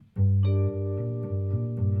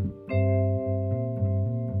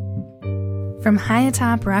From high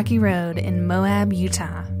atop Rocky Road in Moab,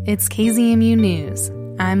 Utah, it's KZMU News.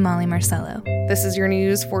 I'm Molly Marcello. This is your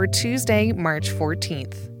news for Tuesday, March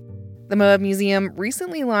 14th. The Moab Museum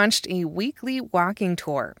recently launched a weekly walking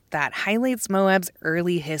tour that highlights Moab's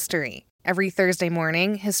early history. Every Thursday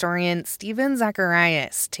morning, historian Steven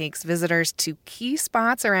Zacharias takes visitors to key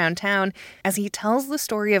spots around town as he tells the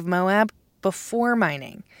story of Moab before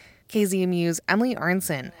mining. KZMU's Emily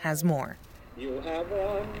Arnson has more. You have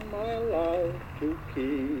won my love to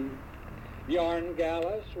keep.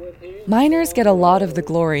 Miners get a lot of the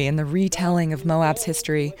glory in the retelling of Moab's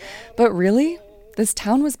history, but really, this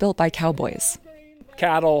town was built by cowboys.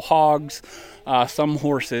 Cattle, hogs, some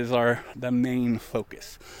horses are the main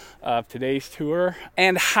focus of today's tour,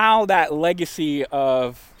 and how that legacy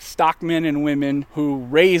of stockmen and women who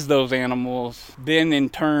raised those animals then in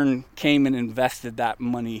turn came and invested that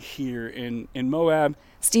money here in Moab.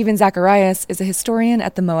 Steven Zacharias is a historian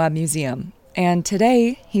at the Moab Museum, and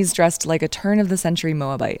today he's dressed like a turn-of-the-century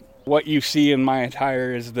Moabite. What you see in my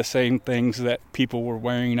attire is the same things that people were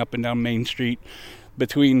wearing up and down Main Street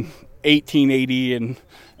between 1880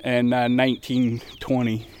 and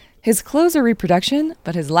 1920. His clothes are reproduction,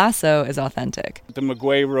 but his lasso is authentic. The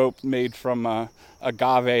maguey rope made from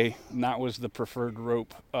agave, and that was the preferred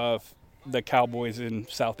rope of the cowboys in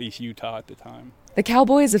southeast Utah at the time. The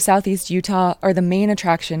cowboys of southeast Utah are the main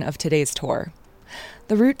attraction of today's tour.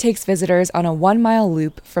 The route takes visitors on a 1-mile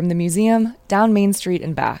loop from the museum down Main Street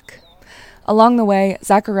and back. Along the way,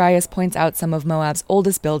 Zacharias points out some of Moab's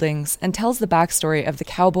oldest buildings and tells the backstory of the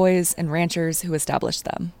cowboys and ranchers who established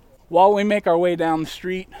them. While we make our way down the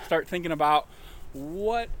street, start thinking about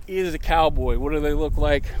what is a cowboy? What do they look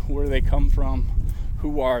like? Where do they come from?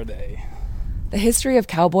 Who are they? The history of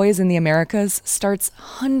cowboys in the Americas starts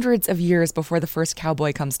hundreds of years before the first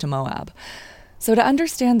cowboy comes to Moab. So to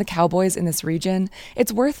understand the cowboys in this region,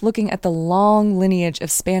 it's worth looking at the long lineage of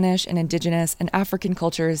Spanish and indigenous and African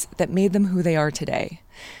cultures that made them who they are today.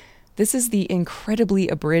 This is the incredibly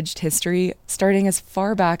abridged history starting as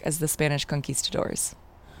far back as the Spanish conquistadors.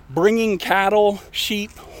 Bringing cattle,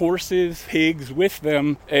 sheep, horses, pigs with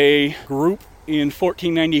them, a group in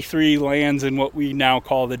 1493 lands in what we now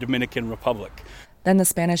call the Dominican Republic. Then the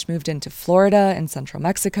Spanish moved into Florida and central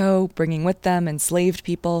Mexico, bringing with them enslaved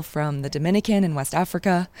people from the Dominican and West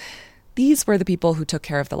Africa. These were the people who took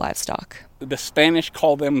care of the livestock. The Spanish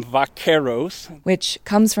call them vaqueros, which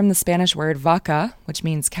comes from the Spanish word vaca, which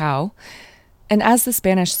means cow. And as the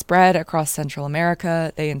Spanish spread across Central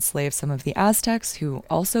America, they enslaved some of the Aztecs, who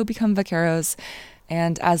also become vaqueros.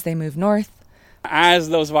 And as they move north, as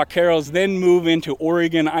those vaqueros then move into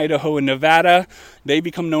Oregon, Idaho, and Nevada, they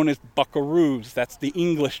become known as buckaroos. That's the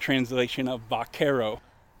English translation of vaquero.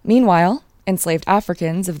 Meanwhile, enslaved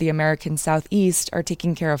Africans of the American Southeast are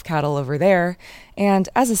taking care of cattle over there. And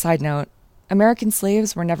as a side note, American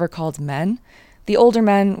slaves were never called men. The older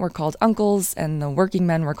men were called uncles, and the working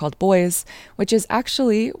men were called boys, which is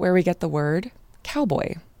actually where we get the word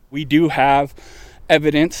cowboy. We do have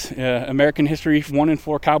evidence. American history, 1 in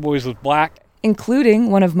 4 cowboys was black,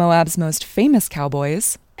 including one of Moab's most famous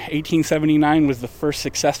cowboys. 1879 was the first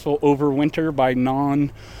successful overwinter by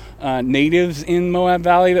non-natives in Moab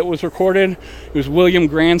Valley that was recorded. It was William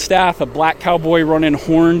Grandstaff, a black cowboy running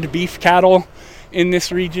horned beef cattle in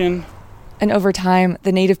this region. And over time,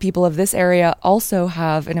 the native people of this area also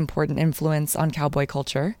have an important influence on cowboy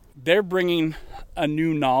culture. They're bringing a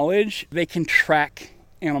new knowledge. They can track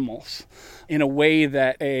animals in a way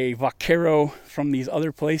that a vaquero from these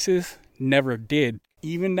other places never did.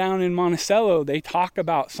 Even down in Monticello, they talk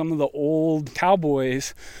about some of the old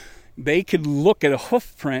cowboys. They could look at a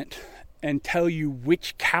hoof print and tell you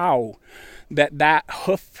which cow that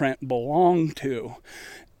hoof print belonged to,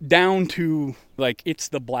 down to like it's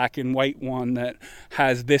the black and white one that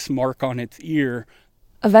has this mark on its ear.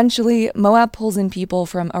 Eventually, Moab pulls in people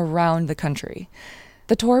from around the country.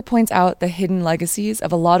 The tour points out the hidden legacies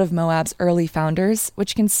of a lot of Moab's early founders,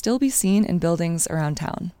 which can still be seen in buildings around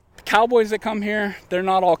town. Cowboys that come here, they're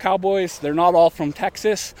not all cowboys. They're not all from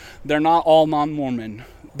Texas. They're not all non-Mormon.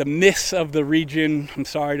 The myths of the region, I'm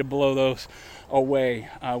sorry to blow those away.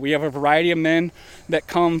 We have a variety of men that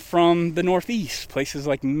come from the Northeast, places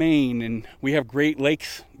like Maine, and we have Great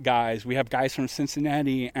Lakes guys. We have guys from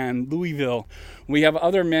Cincinnati and Louisville. We have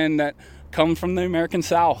other men that come from the American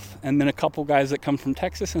South, and then a couple guys that come from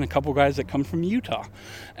Texas and a couple guys that come from Utah.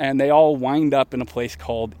 And they all wind up in a place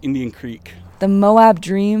called Indian Creek. The Moab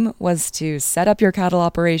dream was to set up your cattle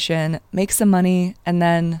operation, make some money, and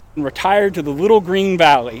then retire to the Little Green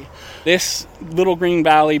Valley. This Little Green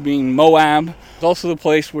Valley being Moab is also the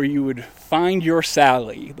place where you would find your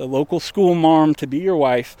Sally, the local school marm, to be your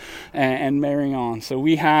wife and marry on. So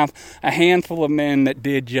we have a handful of men that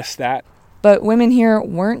did just that. But women here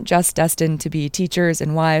weren't just destined to be teachers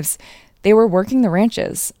and wives. They were working the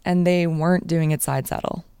ranches, and they weren't doing it side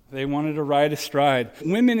saddle. They wanted to ride astride.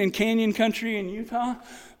 Women in canyon country in Utah,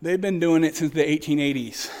 they've been doing it since the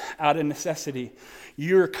 1880s, out of necessity.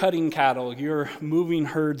 You're cutting cattle, you're moving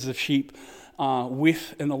herds of sheep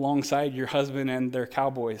with and alongside your husband and their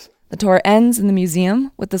cowboys. The tour ends in the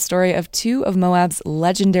museum with the story of two of Moab's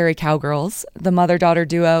legendary cowgirls, the mother-daughter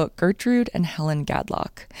duo Gertrude and Helen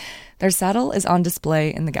Gadlock. Their saddle is on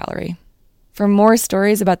display in the gallery. For more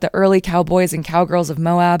stories about the early cowboys and cowgirls of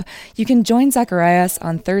Moab, you can join Zacharias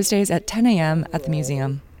on Thursdays at 10 a.m. at the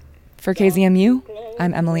museum. For KZMU,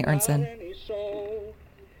 I'm Emily Ernson.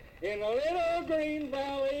 In a little green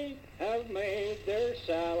valley have made their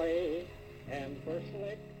sally, and for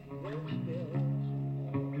slick their stills.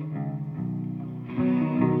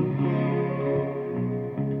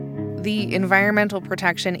 The Environmental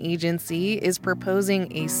Protection Agency is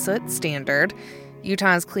proposing a soot standard.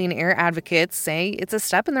 Utah's clean air advocates say it's a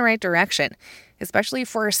step in the right direction, especially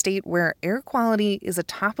for a state where air quality is a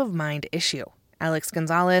top-of-mind issue. Alex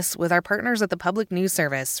Gonzalez, with our partners at the Public News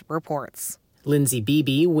Service, reports. Lindsay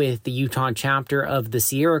Beebe with the Utah chapter of the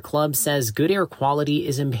Sierra Club says good air quality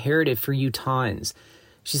is imperative for Utahns.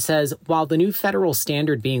 She says, while the new federal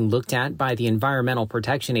standard being looked at by the Environmental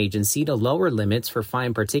Protection Agency to lower limits for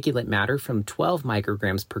fine particulate matter from 12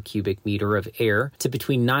 micrograms per cubic meter of air to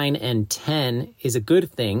between 9 and 10 is a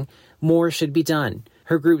good thing, more should be done.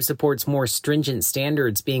 Her group supports more stringent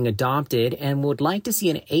standards being adopted and would like to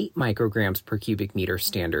see an 8 micrograms per cubic meter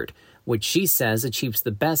standard, which she says achieves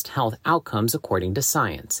the best health outcomes according to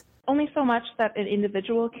science. Only so much that an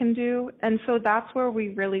individual can do, and so that's where we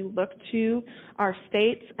really look to our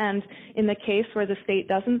states, and in the case where the state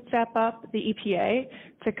doesn't step up, the EPA,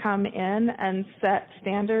 to come in and set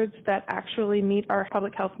standards that actually meet our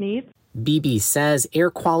public health needs. Beebe says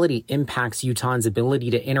air quality impacts Utahns' ability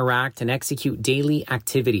to interact and execute daily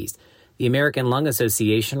activities. The American Lung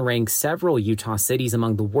Association ranks several Utah cities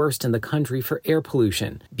among the worst in the country for air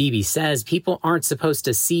pollution. Beebe says people aren't supposed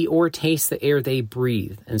to see or taste the air they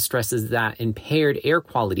breathe and stresses that impaired air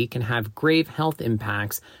quality can have grave health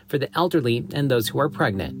impacts for the elderly and those who are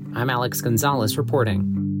pregnant. I'm Alex Gonzalez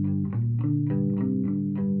reporting.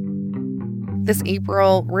 This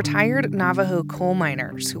April, retired Navajo coal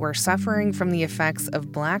miners who are suffering from the effects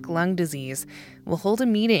of black lung disease will hold a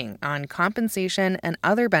meeting on compensation and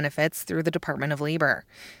other benefits through the Department of Labor.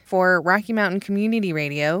 For Rocky Mountain Community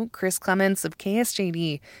Radio, Chris Clements of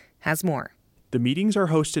KSJD has more. The meetings are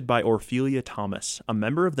hosted by Orphelia Thomas, a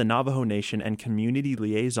member of the Navajo Nation and community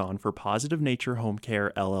liaison for Positive Nature Home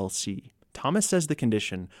Care, LLC. Thomas says the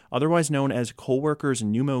condition, otherwise known as coal workers'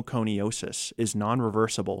 pneumoconiosis, is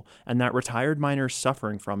non-reversible, and that retired miners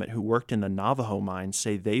suffering from it who worked in the Navajo mines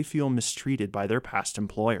say they feel mistreated by their past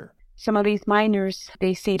employer. Some of these miners,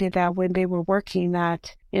 they stated that when they were working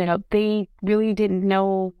that, they really didn't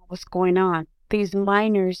know what was going on. These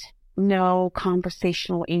miners know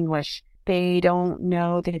conversational English. They don't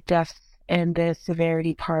know the depth and the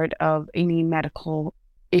severity part of any medical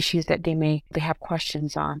issues that they have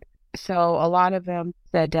questions on. So a lot of them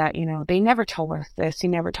said that, they never told us this. He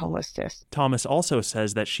never told us this. Thomas also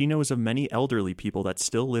says that she knows of many elderly people that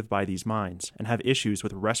still live by these mines and have issues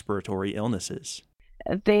with respiratory illnesses.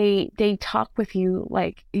 They talk with you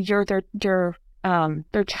like you're their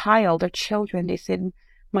child, their children. They said,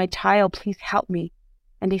 "My child, please help me."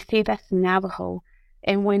 And they say that's Navajo.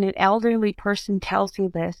 And when an elderly person tells you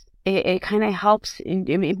this, it kind of helps, it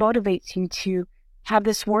motivates you to have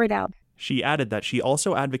this word out. She added that she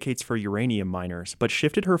also advocates for uranium miners, but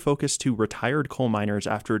shifted her focus to retired coal miners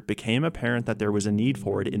after it became apparent that there was a need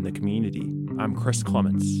for it in the community. I'm Chris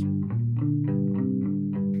Clements.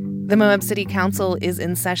 The Moab City Council is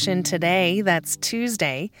in session today. That's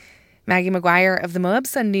Tuesday. Maggie McGuire of the Moab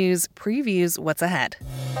Sun News previews what's ahead.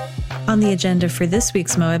 On the agenda for this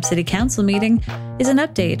week's Moab City Council meeting is an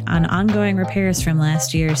update on ongoing repairs from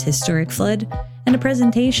last year's historic flood and a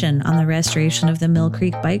presentation on the restoration of the Mill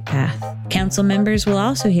Creek bike path. Council members will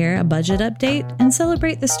also hear a budget update and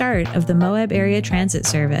celebrate the start of the Moab Area Transit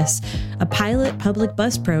Service, a pilot public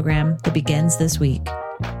bus program that begins this week.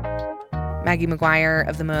 Maggie McGuire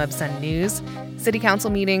of the Moab Sun News. City Council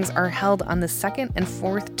meetings are held on the second and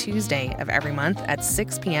fourth Tuesday of every month at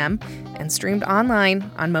 6 p.m. and streamed online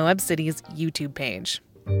on Moab City's YouTube page.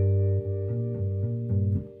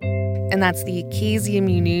 And that's the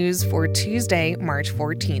KZMU News for Tuesday, March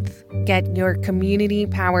 14th. Get your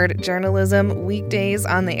community-powered journalism weekdays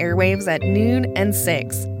on the airwaves at noon and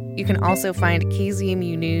 6. You can also find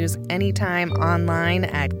KZMU News anytime online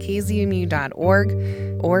at kzmu.org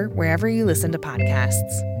or wherever you listen to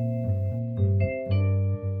podcasts.